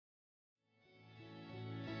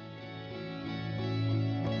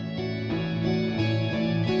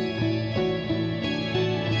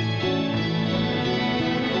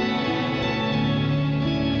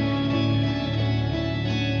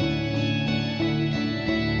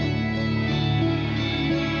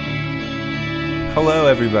Hello,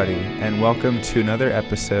 everybody, and welcome to another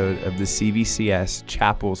episode of the CVCS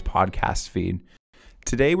Chapels podcast feed.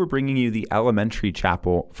 Today, we're bringing you the elementary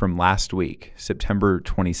chapel from last week, September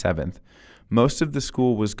 27th. Most of the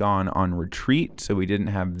school was gone on retreat, so we didn't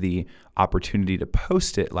have the opportunity to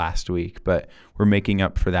post it last week, but we're making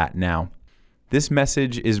up for that now. This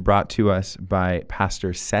message is brought to us by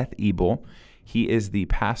Pastor Seth Ebel. He is the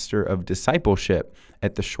pastor of discipleship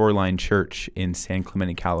at the Shoreline Church in San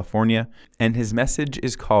Clemente, California, and his message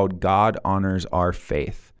is called God Honors Our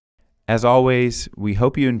Faith. As always, we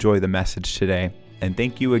hope you enjoy the message today, and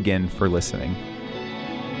thank you again for listening.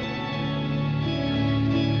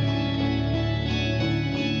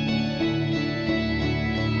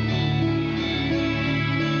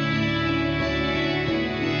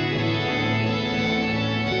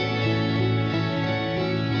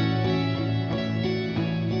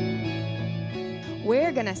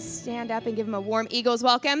 We're going to stand up and give him a warm Eagles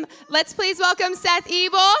welcome. Let's please welcome Seth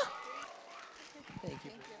Ebel. Thank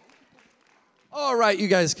you. All right, you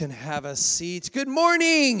guys can have a seat. Good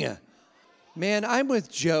morning. Man, I'm with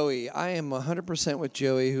Joey. I am 100% with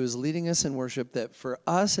Joey, who is leading us in worship, that for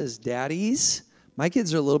us as daddies, my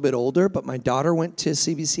kids are a little bit older, but my daughter went to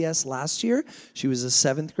CVCS last year. She was a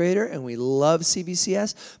 7th grader, and we love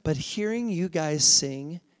CVCS. But hearing you guys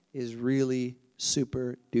sing is really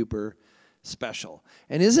super duper special.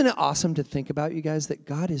 And isn't it awesome to think about, you guys, that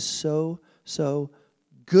God is so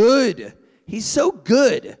good. He's so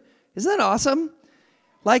good. Isn't that awesome?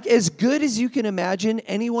 Like, as good as you can imagine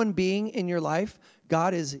anyone being in your life,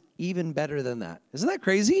 God is even better than that. Isn't that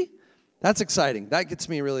crazy? That's exciting. That gets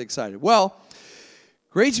me really excited. Well,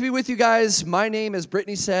 great to be with you guys. My name, as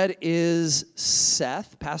Brittany said, is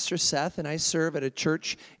Seth, Pastor Seth, and I serve at a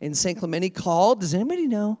church in San Clemente called, does anybody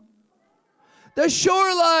know? The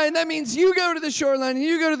Shoreline. That means you go to the Shoreline, and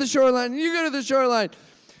you go to the Shoreline, and you go to the Shoreline.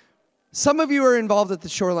 Some of you are involved at the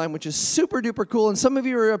Shoreline, which is super duper cool, and some of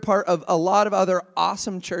you are a part of a lot of other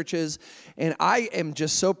awesome churches, and I am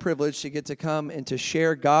just so privileged to get to come and to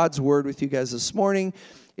share God's word with you guys this morning.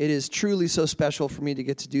 It is truly so special for me to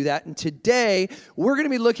get to do that. And today, we're going to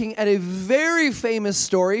be looking at a very famous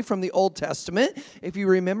story from the Old Testament. If you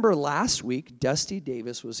remember last week, Dusty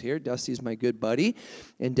Davis was here. Dusty's my good buddy.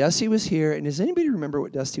 And Dusty was here. And does anybody remember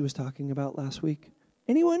what Dusty was talking about last week?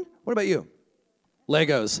 Anyone? What about you?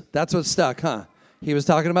 Legos. That's what stuck, huh? He was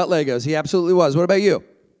talking about Legos. He absolutely was. What about you?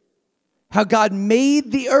 How God made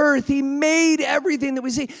the earth. He made everything that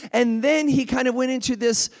we see. And then he kind of went into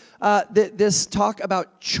this talk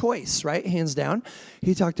about choice, right? Hands down.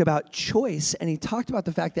 He talked about choice, and he talked about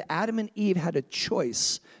the fact that Adam and Eve had a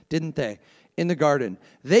choice, didn't they, in the garden?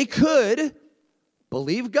 They could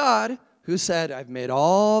believe God, who said, I've made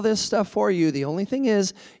all this stuff for you. The only thing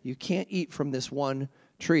is, you can't eat from this one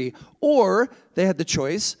tree. Or they had the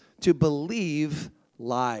choice to believe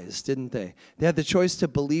lies, didn't they? They had the choice to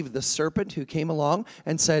believe the serpent who came along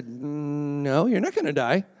and said, no, you're not going to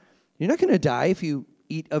die. You're not going to die if you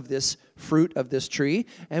eat of this fruit of this tree.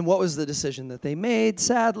 And what was the decision that they made?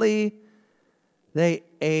 Sadly, they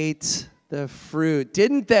ate the fruit,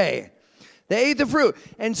 didn't they? They ate the fruit.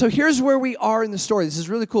 And so here's where we are in the story. This is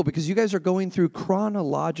really cool because you guys are going through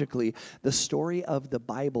chronologically the story of the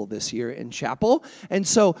Bible this year in chapel. And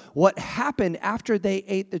so what happened after they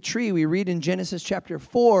ate the tree, we read in Genesis chapter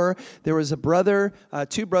 4, there was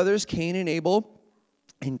two brothers, Cain and Abel,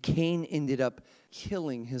 and Cain ended up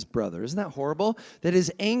killing his brother. Isn't that horrible? That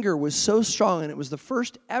his anger was so strong, and it was the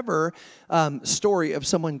first ever story of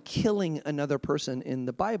someone killing another person in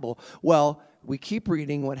the Bible. Well, we keep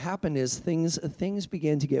reading. What happened is things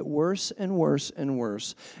began to get worse and worse and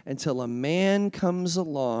worse until a man comes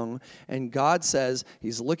along and God says,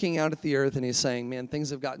 he's looking out at the earth and he's saying, man,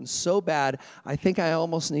 things have gotten so bad, I think I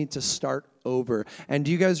almost need to start over. And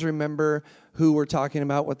do you guys remember who we're talking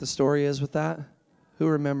about, what the story is with that? Who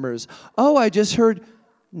remembers? Oh, I just heard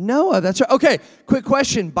Noah. That's right. Okay, quick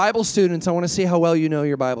question. Bible students, I want to see how well you know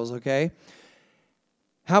your Bibles, okay?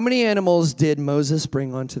 How many animals did Moses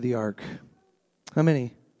bring onto the ark? How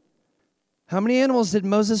many? How many animals did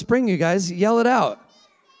Moses bring, you guys? Yell it out.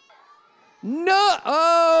 No.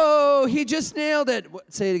 Oh, he just nailed it.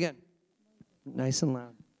 Say it again. Nice and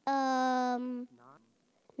loud.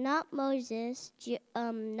 Not Moses,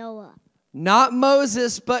 Noah. Not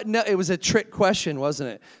Moses, but no, it was a trick question, wasn't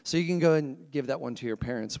it? So you can go and give that one to your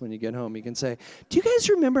parents when you get home. You can say, do you guys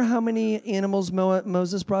remember how many animals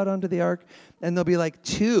Moses brought onto the ark? And they'll be like,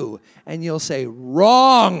 2. And you'll say,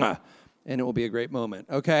 wrong. And it will be a great moment,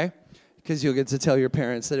 okay? Because you'll get to tell your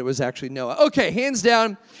parents that it was actually Noah. Okay, hands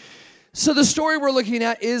down. So the story we're looking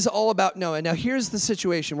at is all about Noah. Now, here's the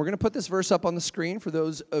situation. We're going to put this verse up on the screen for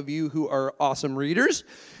those of you who are awesome readers.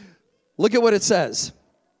 Look at what it says.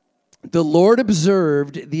 The Lord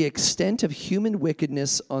observed the extent of human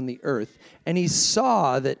wickedness on the earth, and he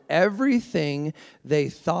saw that everything they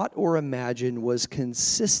thought or imagined was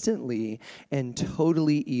consistently and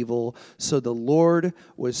totally evil. So the Lord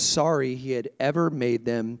was sorry he had ever made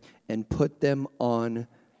them and put them on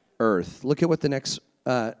earth. Look at what the next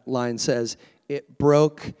line says. It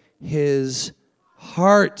broke his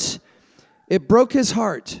heart. It broke his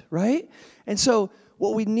heart, right? And so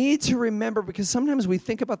what we need to remember, because sometimes we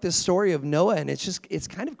think about this story of Noah, and it's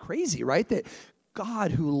kind of crazy, right? That God,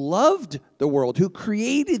 who loved the world, who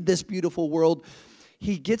created this beautiful world,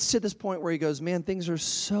 he gets to this point where he goes, man, things are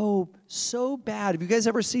so bad. Have you guys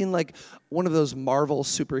ever seen like one of those Marvel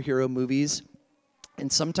superhero movies?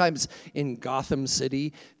 And sometimes in Gotham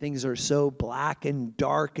City, things are so black and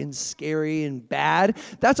dark and scary and bad.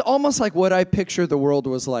 That's almost like what I picture the world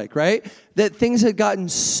was like, right? That things had gotten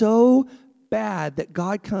so bad that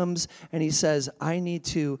God comes and he says, I need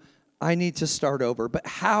to start over. But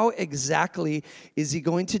how exactly is he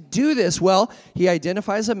going to do this? Well, he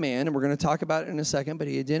identifies a man, and we're going to talk about it in a second, but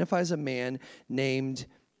he identifies a man named,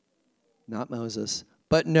 not Moses,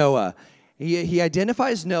 but Noah. He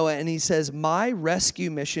identifies Noah, and he says, my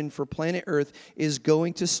rescue mission for planet Earth is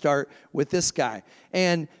going to start with this guy.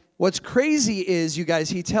 And what's crazy is, you guys,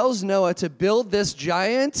 he tells Noah to build this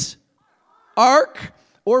giant ark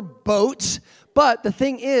or boat. But the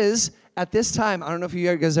thing is, at this time, I don't know if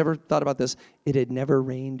you guys ever thought about this, it had never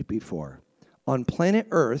rained before. On planet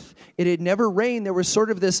Earth, it had never rained. There was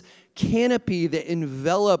sort of this canopy that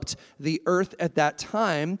enveloped the earth at that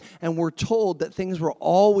time, and we're told that things were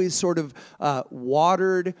always sort of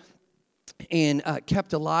watered and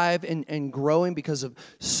kept alive and growing because of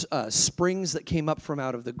springs that came up from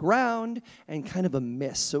out of the ground and kind of a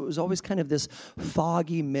mist. So it was always kind of this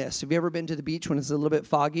foggy mist. Have you ever been to the beach when it's a little bit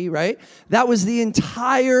foggy, right? That was the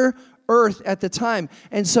entire earth at the time.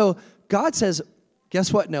 And so God says,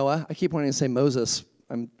 guess what, Noah? I keep wanting to say Moses.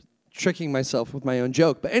 I'm tricking myself with my own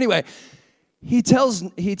joke. But anyway, he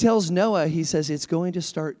tells Noah, he says, it's going to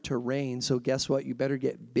start to rain. So guess what? You better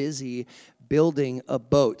get busy building a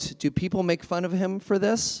boat. Do people make fun of him for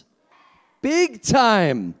this? Big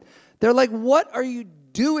time. They're like, what are you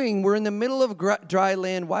doing? We're in the middle of dry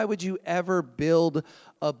land. Why would you ever build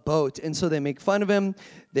a boat? And so they make fun of him.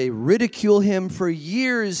 They ridicule him for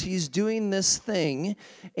years. He's doing this thing,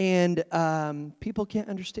 and people can't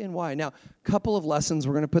understand why. Now, a couple of lessons.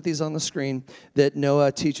 We're going to put these on the screen that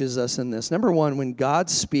Noah teaches us in this. Number one, when God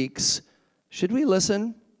speaks, should we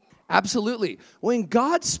listen? Absolutely. When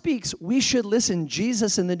God speaks, we should listen.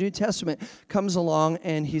 Jesus in the New Testament comes along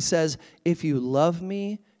and he says, if you love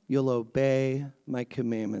me, you'll obey my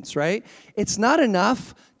commandments, right? It's not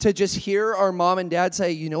enough to just hear our mom and dad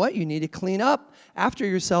say, you know what, you need to clean up after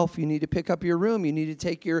yourself. You need to pick up your room. You need to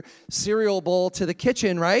take your cereal bowl to the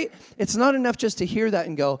kitchen, right? It's not enough just to hear that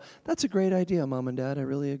and go, that's a great idea, mom and dad. I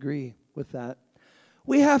really agree with that.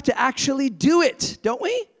 We have to actually do it, don't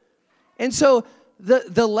we? And so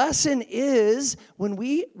the lesson is when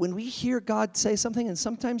we hear God say something, and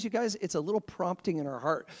sometimes, you guys, it's a little prompting in our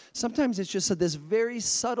heart. Sometimes it's just this very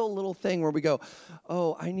subtle little thing where we go,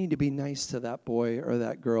 oh, I need to be nice to that boy or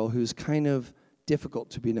that girl who's kind of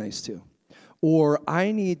difficult to be nice to. Or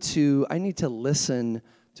I need to listen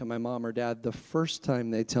to my mom or dad the first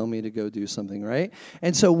time they tell me to go do something, right?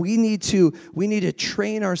 And so we need to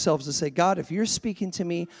train ourselves to say, God, if you're speaking to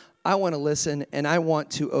me, I want to listen and I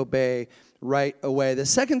want to obey right away. The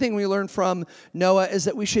second thing we learn from Noah is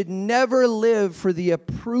that we should never live for the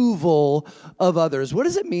approval of others. What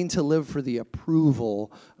does it mean to live for the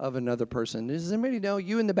approval of another person? Does anybody know?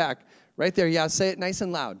 You in the back, right there. Yeah, say it nice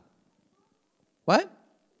and loud. What?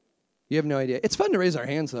 You have no idea. It's fun to raise our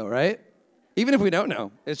hands though, right? Even if we don't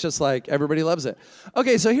know. It's just like everybody loves it.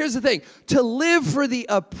 Okay, so here's the thing. To live for the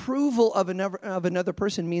approval of another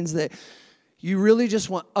person means that you really just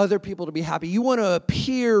want other people to be happy. You want to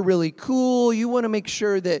appear really cool. You want to make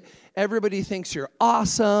sure that everybody thinks you're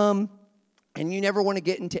awesome. And you never want to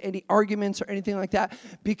get into any arguments or anything like that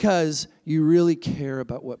because you really care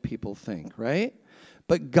about what people think, right?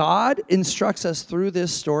 But God instructs us through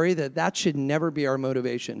this story that should never be our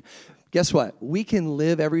motivation. Guess what? We can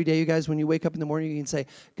live every day, you guys, when you wake up in the morning, you can say,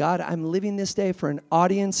 God, I'm living this day for an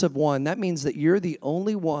audience of one. That means that you're the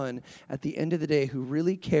only one at the end of the day who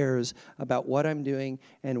really cares about what I'm doing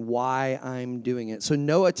and why I'm doing it. So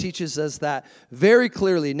Noah teaches us that very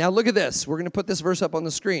clearly. Now look at this. We're going to put this verse up on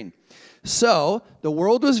the screen. So the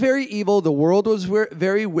world was very evil. The world was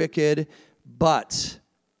very wicked, but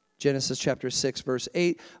Genesis chapter 6, verse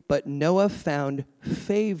 8, but Noah found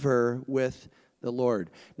favor with the Lord.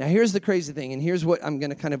 Now, here's the crazy thing, and here's what I'm going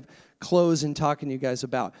to kind of close in talking to you guys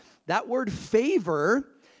about. That word favor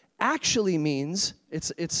actually means,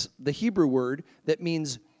 it's the Hebrew word that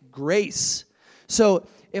means grace. So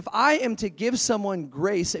if I am to give someone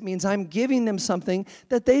grace, it means I'm giving them something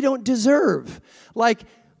that they don't deserve. Like,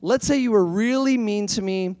 let's say you were really mean to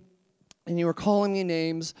me, and you were calling me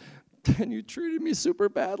names, and you treated me super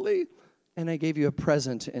badly, and I gave you a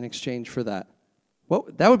present in exchange for that. Well,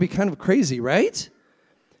 that would be kind of crazy, right?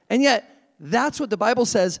 And yet, that's what the Bible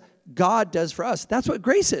says God does for us. That's what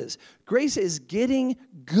grace is. Grace is getting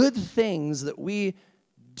good things that we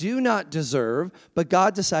do not deserve, but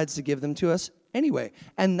God decides to give them to us anyway.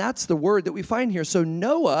 And that's the word that we find here. So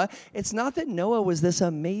Noah, it's not that Noah was this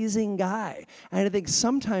amazing guy. And I think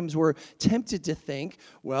sometimes we're tempted to think,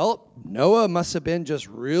 well, Noah must have been just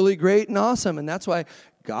really great and awesome, and that's why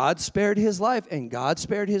God spared his life, and God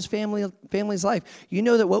spared his family's life. You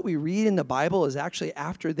know that what we read in the Bible is actually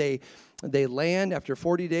after they land, after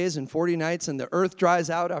 40 days and 40 nights, and the earth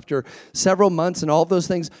dries out after several months and all those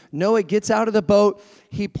things. Noah gets out of the boat.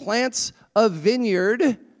 He plants a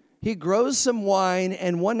vineyard. He grows some wine,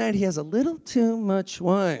 and one night he has a little too much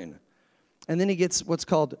wine. And then he gets what's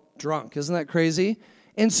called drunk. Isn't that crazy?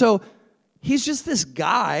 And so he's just this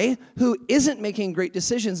guy who isn't making great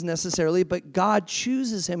decisions necessarily, but God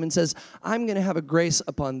chooses him and says, I'm going to have a grace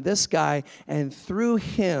upon this guy, and through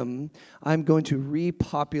him, I'm going to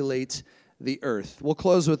repopulate the earth. We'll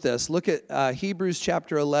close with this. Look at Hebrews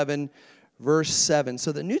chapter 11, verse 7.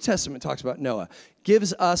 So the New Testament talks about Noah,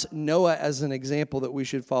 gives us Noah as an example that we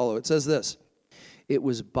should follow. It says this, it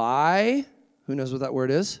was by, who knows what that word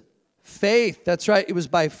is? Faith. That's right. It was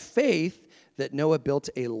by faith that Noah built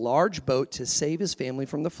a large boat to save his family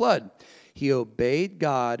from the flood. He obeyed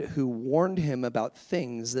God, who warned him about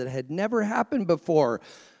things that had never happened before.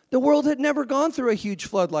 The world had never gone through a huge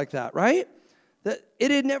flood like that, right? That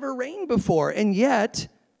it had never rained before, and yet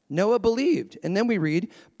Noah believed. And then we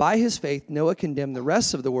read, by his faith, Noah condemned the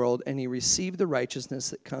rest of the world, and he received the righteousness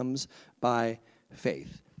that comes by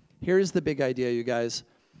faith. Here's the big idea, you guys.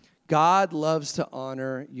 God loves to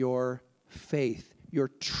honor your faith, your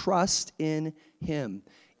trust in him.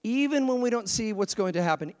 Even when we don't see what's going to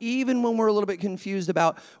happen, even when we're a little bit confused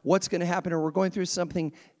about what's going to happen, or we're going through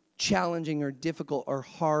something challenging or difficult or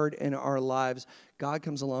hard in our lives, God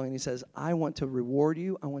comes along and he says, I want to reward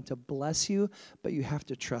you, I want to bless you, but you have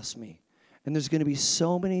to trust me. And there's going to be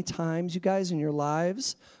so many times, you guys, in your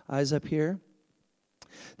lives, eyes up here,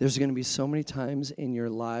 there's going to be so many times in your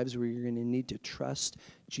lives where you're going to need to trust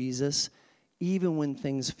Jesus, even when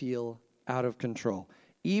things feel out of control,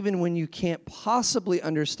 even when you can't possibly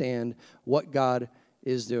understand what God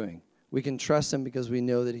is doing. We can trust him because we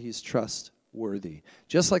know that he's trustworthy.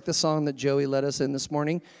 Just like the song that Joey led us in this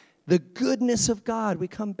morning, the goodness of God. We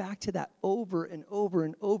come back to that over and over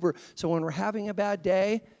and over. So when we're having a bad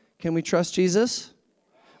day, can we trust Jesus?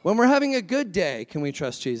 When we're having a good day, can we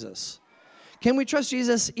trust Jesus? Can we trust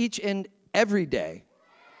Jesus each and every day?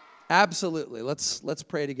 Absolutely. Let's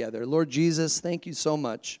pray together. Lord Jesus, thank you so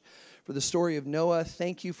much for the story of Noah.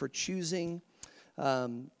 Thank you for choosing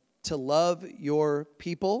to love your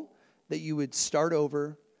people, that you would start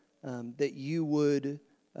over, that you would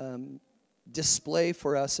display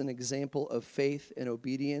for us an example of faith and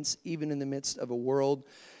obedience, even in the midst of a world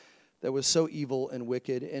that was so evil and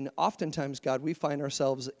wicked. And oftentimes, God, we find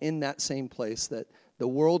ourselves in that same place, that the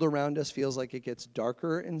world around us feels like it gets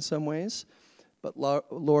darker in some ways. But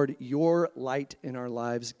Lord, your light in our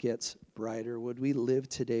lives gets brighter. Would we live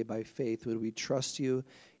today by faith? Would we trust you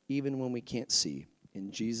even when we can't see?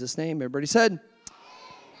 In Jesus' name, everybody said,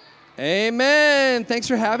 Amen. Thanks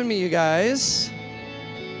for having me, you guys.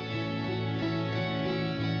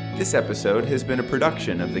 This episode has been a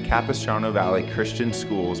production of the Capistrano Valley Christian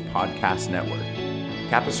Schools Podcast Network.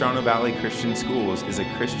 Capistrano Valley Christian Schools is a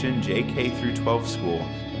Christian JK-12 school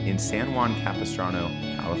in San Juan Capistrano,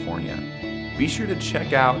 California. Be sure to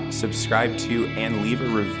check out, subscribe to, and leave a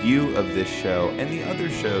review of this show and the other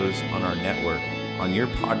shows on our network on your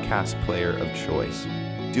podcast player of choice.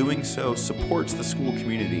 Doing so supports the school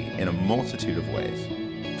community in a multitude of ways.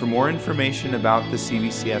 For more information about the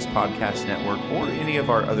CVCS Podcast Network or any of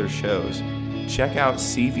our other shows, check out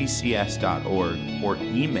cvcs.org or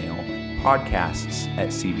email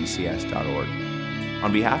podcasts@cvcs.org.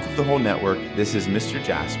 On behalf of the whole network, this is Mr.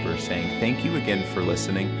 Jasper saying thank you again for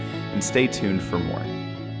listening, and stay tuned for more.